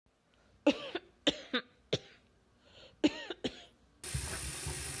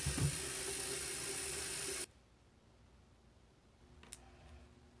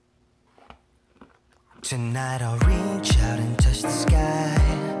Tonight I'll reach out and touch the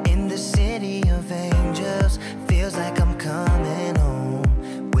sky. In the city of angels, feels like I'm coming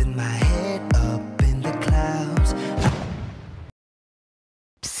home. With my head up in the clouds.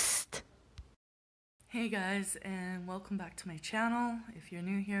 Psst. Hey guys, and welcome back to my channel. If you're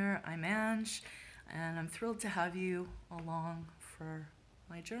new here, I'm Ange, and I'm thrilled to have you along for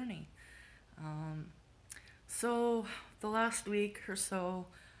my journey. So the last week or so,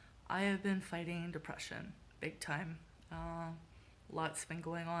 I have been fighting depression big time. Lots been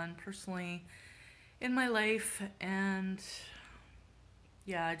going on personally in my life, and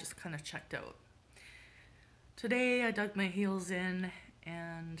yeah, I just kind of checked out. Today I dug my heels in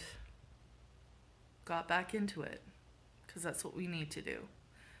and got back into it, because that's what we need to do.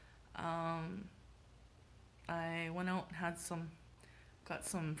 I went out and got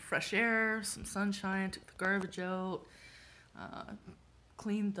some fresh air, some sunshine, took the garbage out,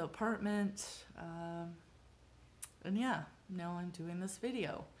 cleaned the apartment, and yeah, now I'm doing this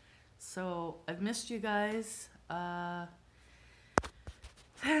video. So I've missed you guys, and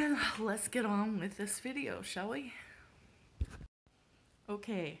let's get on with this video, shall we?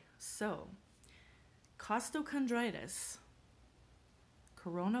 Okay, so costochondritis,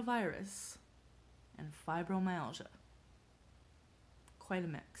 coronavirus, and fibromyalgia. Quite a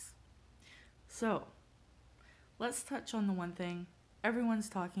mix. So let's touch on the one thing everyone's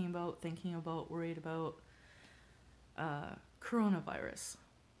talking about, thinking about, worried about, coronavirus.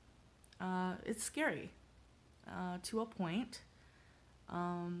 It's scary to a point,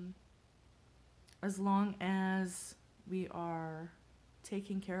 as long as we are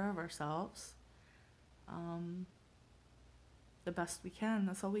taking care of ourselves the best we can.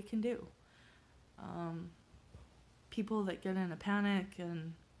 That's all we can do. People that get in a panic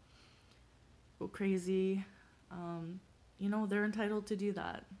and go crazy, you know, they're entitled to do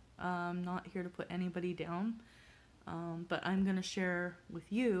that. I'm not here to put anybody down, but I'm going to share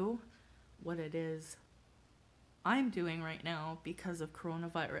with you what it is I'm doing right now because of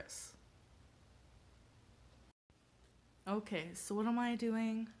coronavirus. Okay, so what am I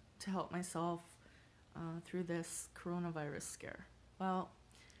doing to help myself through this coronavirus scare? Well,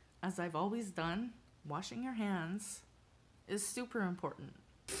 as I've always done, washing your hands is super important.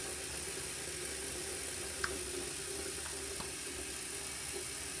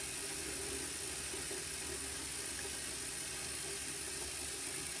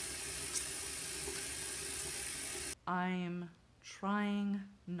 I'm trying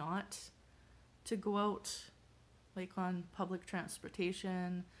not to go out like on public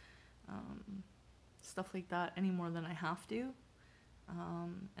transportation, stuff like that, any more than I have to.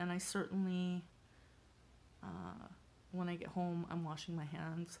 And I certainly, when I get home, I'm washing my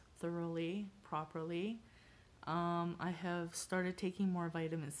hands thoroughly, properly. I have started taking more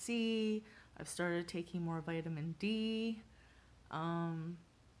vitamin C. I've started taking more vitamin D. I'm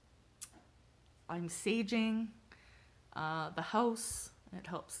saging the house. It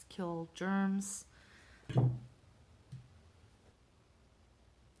helps kill germs.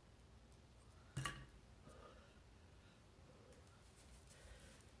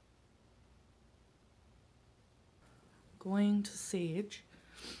 Going to sage.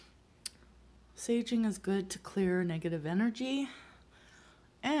 Saging is good to clear negative energy,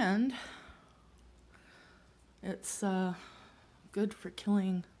 and it's good for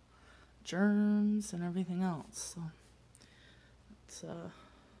killing germs and everything else. So it's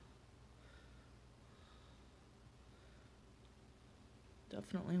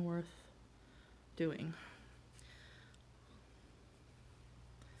definitely worth doing.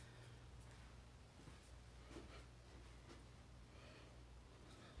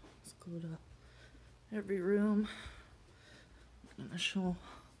 Go to every room. I'm gonna show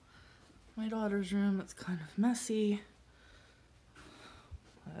my daughter's room. It's kind of messy,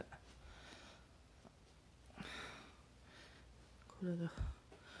 but go to the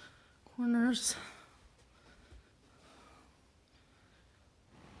corners.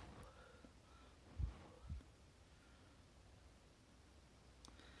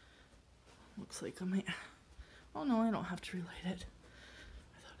 Looks like I might. Oh no, I don't have to relight it.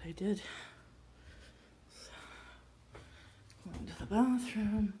 I did. So, going to the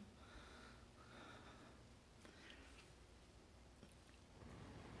bathroom.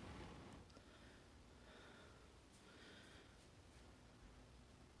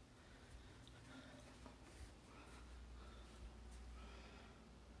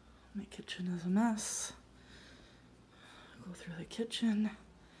 My kitchen is a mess. Go through the kitchen.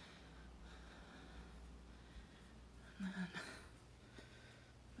 And then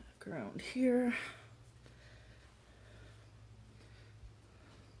around here.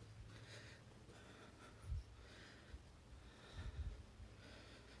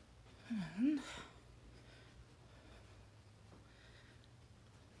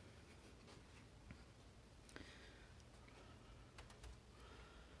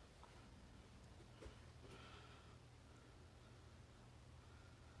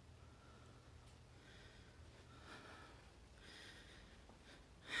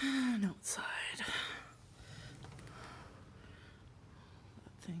 And outside.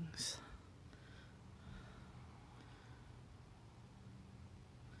 Things.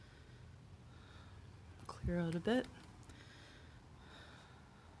 Clear out a bit.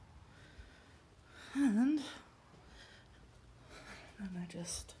 And then I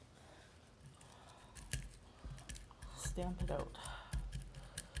just stamp it out.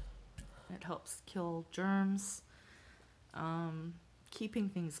 It helps kill germs, keeping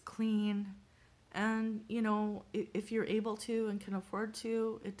things clean. And, you know, if you're able to and can afford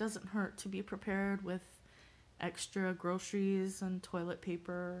to, it doesn't hurt to be prepared with extra groceries and toilet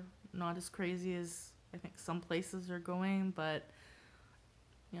paper. Not as crazy as I think some places are going, but,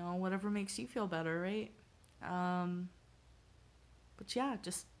 you know, whatever makes you feel better, right? But yeah,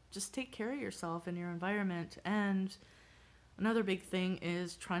 just take care of yourself and your environment. And another big thing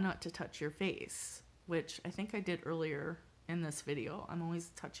is try not to touch your face, which I think I did earlier in this video. I'm always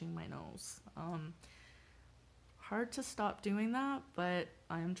touching my nose. Hard to stop doing that, but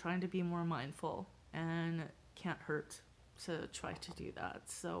I'm trying to be more mindful, and it can't hurt to try to do that.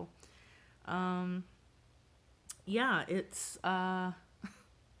 So yeah, it's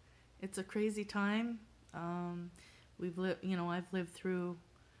it's a crazy time. I've lived through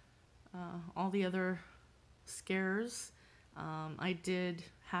all the other scares. I did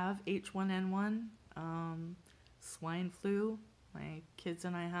have H1N1, swine flu. My kids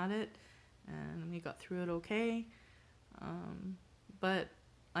and I had it, and we got through it okay. But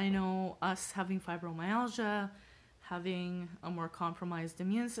I know us having fibromyalgia, having a more compromised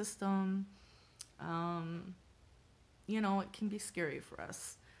immune system, you know, it can be scary for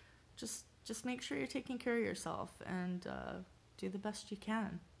us. Just make sure you're taking care of yourself, and do the best you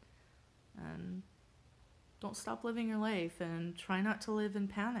can. And don't stop living your life, and try not to live in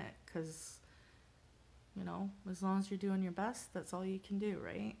panic, because, you know, as long as you're doing your best, that's all you can do,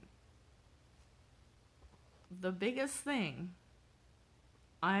 right? The biggest thing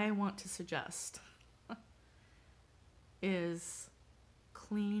I want to suggest is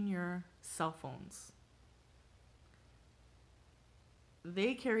clean your cell phones.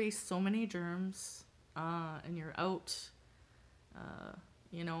 They carry so many germs, and you're out,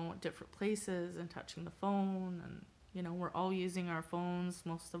 you know, different places and touching the phone, and, you know, we're all using our phones,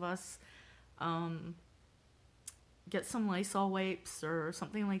 most of us. Get some Lysol wipes or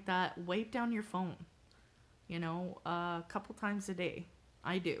something like that. Wipe down your phone, you know, a couple times a day.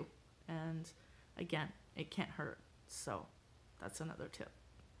 I do. And again, it can't hurt. So that's another tip.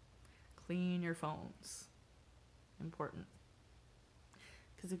 Clean your phones. Important.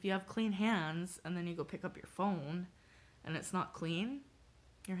 Because if you have clean hands and then you go pick up your phone and it's not clean,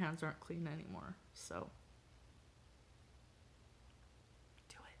 your hands aren't clean anymore. So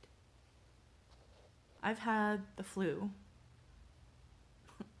do it. I've had the flu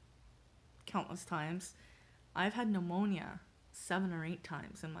countless times. I've had pneumonia 7 or 8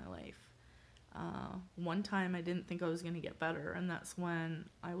 times in my life. One time I didn't think I was going to get better, and that's when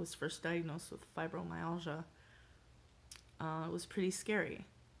I was first diagnosed with fibromyalgia. It was pretty scary,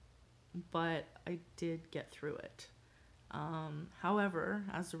 but I did get through it. However,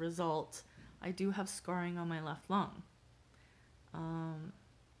 as a result, I do have scarring on my left lung.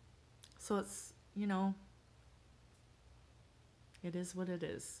 So it's, you know, it is what it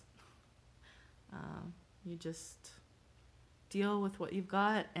is. You just deal with what you've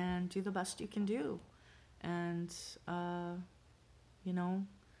got and do the best you can do. And, you know,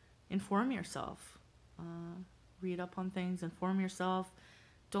 inform yourself. Read up on things, inform yourself.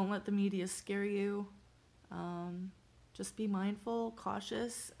 Don't let the media scare you. Just be mindful,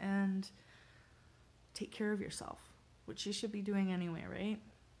 cautious, and take care of yourself, which you should be doing anyway, right?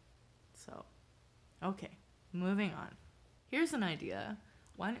 So, okay, moving on. Here's an idea.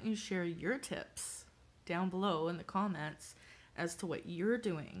 Why don't you share your tips down below in the comments as to what you're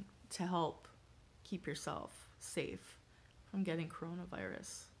doing to help keep yourself safe from getting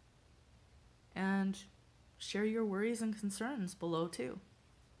coronavirus? And share your worries and concerns below too.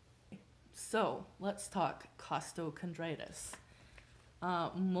 So let's talk costochondritis.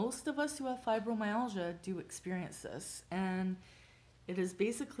 Most of us who have fibromyalgia do experience this, and it is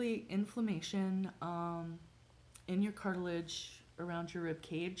basically inflammation in your cartilage around your rib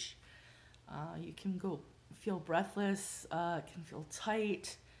cage. You can feel breathless, it can feel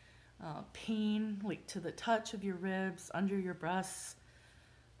tight, pain like to the touch of your ribs, under your breasts.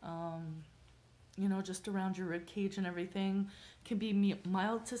 you know, just around your rib cage and everything, can be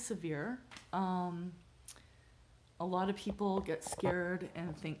mild to severe. A lot of people get scared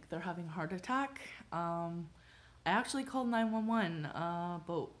and think they're having a heart attack. I actually called 911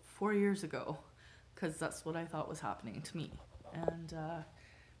 about 4 years ago because that's what I thought was happening to me. And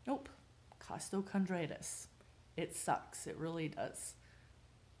nope, costochondritis. It sucks, it really does.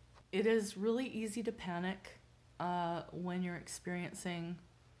 It is really easy to panic when you're experiencing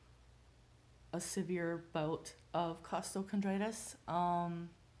a severe bout of costochondritis.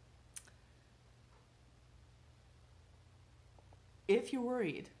 If you're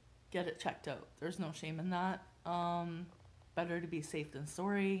worried, get it checked out. There's no shame in that. Better to be safe than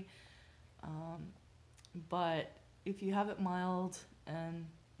sorry. But if you have it mild and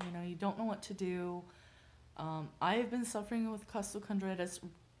you know you don't know what to do, I've been suffering with costochondritis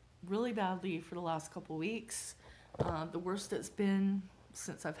really badly for the last couple weeks. The worst it's been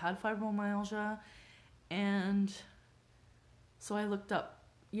since I've had fibromyalgia, and so I looked up,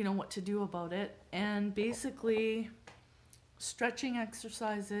 you know, what to do about it, and basically stretching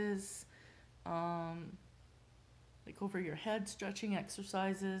exercises, like over your head stretching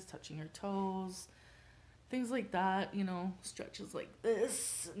exercises, touching your toes, things like that, you know, stretches like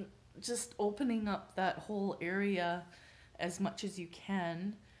this, and just opening up that whole area as much as you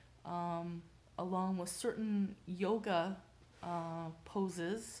can, along with certain yoga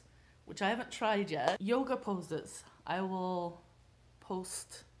poses, which I haven't tried yet. Yoga poses, I will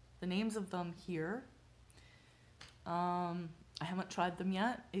post the names of them here. I haven't tried them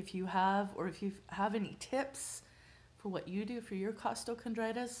yet. If you have, or if you have any tips for what you do for your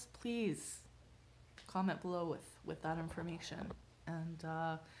costochondritis, please comment below with that information. And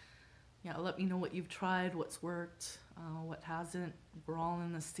yeah, let me know what you've tried, what's worked, what hasn't. We're all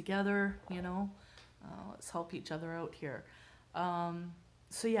in this together, you know. Let's help each other out here.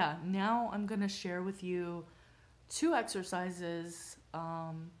 So yeah, now I'm gonna share with you 2 exercises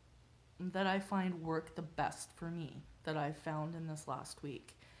that I find work the best for me, that I've found in this last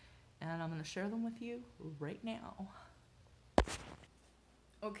week. And I'm gonna share them with you right now.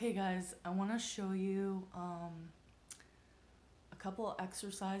 Okay guys, I wanna show you a couple of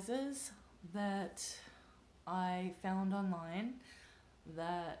exercises that I found online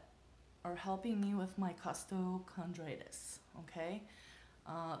that are helping me with my costochondritis, okay?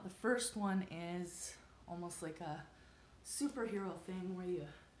 The first one is almost like a superhero thing where you,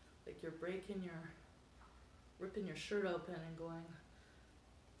 like you're ripping your shirt open and going,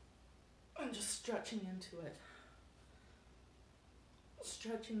 and just stretching into it.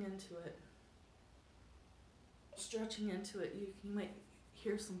 Stretching into it. Stretching into it. You might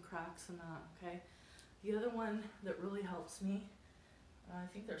hear some cracks in that, okay? The other one that really helps me, I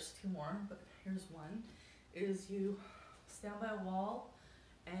think there's 2 more, but here's one, is you stand by a wall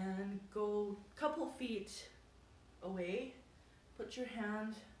and go a couple feet away, put your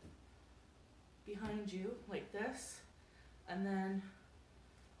hand behind you like this, and then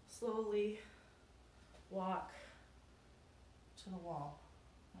slowly walk to the wall,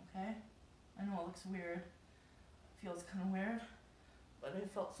 okay? I know it looks weird, feels kind of weird, but I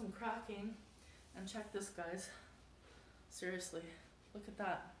felt some cracking. And check this, guys, seriously, look at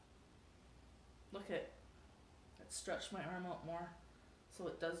that, look at it, stretched my arm out more, so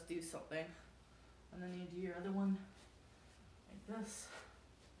it does do something. And then you do your other one like this,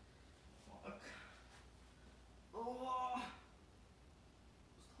 look, oh,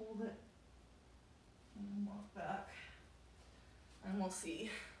 just hold it, and walk back, and we'll see,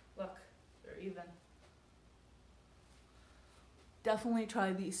 look, they're even. Definitely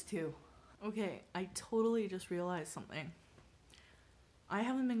try these 2. Okay, I totally just realized something. I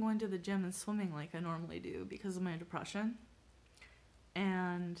haven't been going to the gym and swimming like I normally do because of my depression.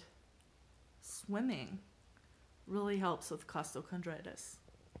 And swimming really helps with costochondritis.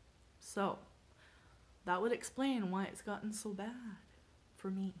 So, that would explain why it's gotten so bad for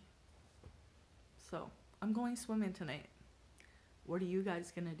me. So, I'm going swimming tonight. What are you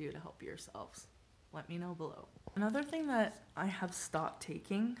guys gonna do to help yourselves? Let me know below. Another thing that I have stopped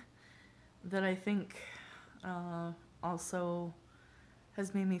taking that I think also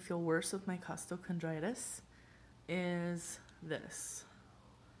has made me feel worse with my costochondritis is this.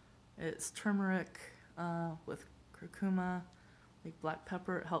 It's turmeric with curcuma, like black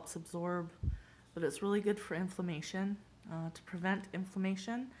pepper. It helps absorb, but it's really good for inflammation, to prevent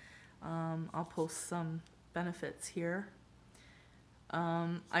inflammation. I'll post some benefits here.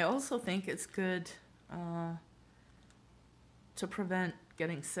 I also think it's good to prevent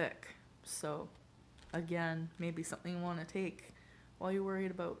getting sick. So again, maybe something you want to take while you're worried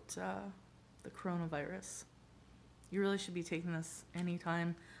about the coronavirus. You really should be taking this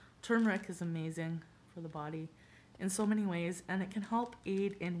anytime. Turmeric is amazing for the body in so many ways, and it can help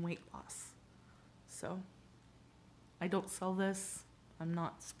aid in weight loss. So I don't sell this. I'm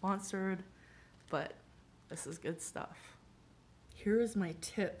not sponsored, but this is good stuff. Here is my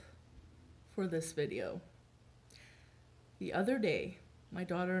tip for this video. The other day, my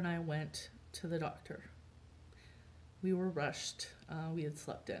daughter and I went to the doctor. We were rushed. We had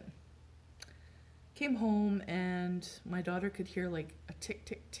slept in. Came home and my daughter could hear like a tick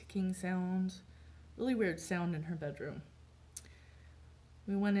tick ticking sound, really weird sound in her bedroom.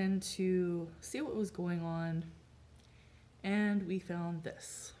 We went in to see what was going on and we found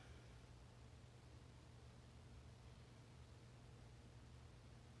this.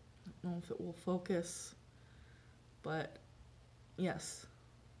 I don't know if it will focus, but yes,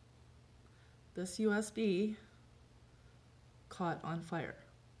 this USB caught on fire.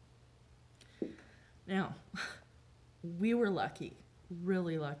 Now, we were lucky,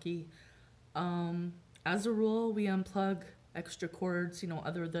 really lucky. As a rule, we unplug extra cords, you know,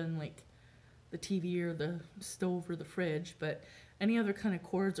 other than like the TV or the stove or the fridge, but any other kind of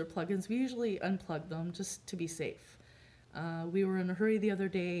cords or plugins, we usually unplug them just to be safe. We were in a hurry the other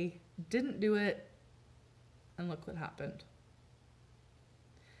day, didn't do it, and look what happened.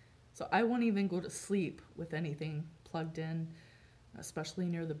 So I won't even go to sleep with anything plugged in, especially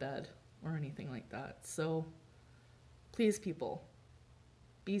near the bed or anything like that. So please, people,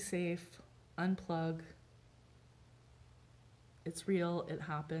 be safe, unplug. It's real, it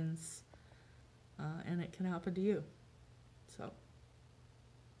happens, and it can happen to you. So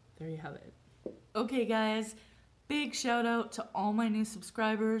there you have it. Okay, guys, big shout out to all my new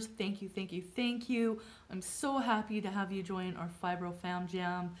subscribers. Thank you, thank you, thank you. I'm so happy to have you join our Fibro Fam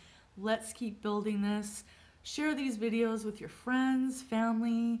Jam. Let's keep building this. Share these videos with your friends,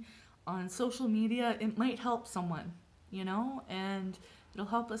 family, on social media. It might help someone, you know, and it'll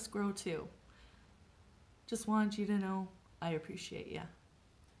help us grow too. Just wanted you to know I appreciate you.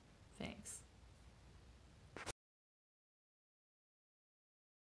 Thanks.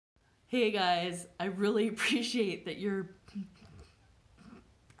 Hey guys, I really appreciate that you're...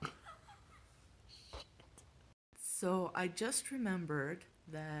 So I just remembered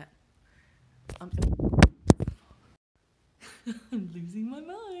that I'm losing my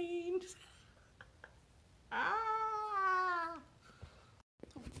mind.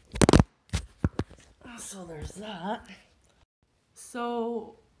 So there's that.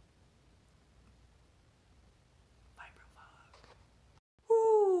 So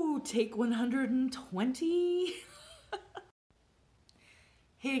ooh, take 120.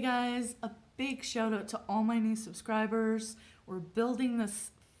 Hey guys, a big shout out to all my new subscribers. We're building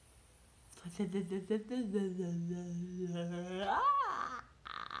this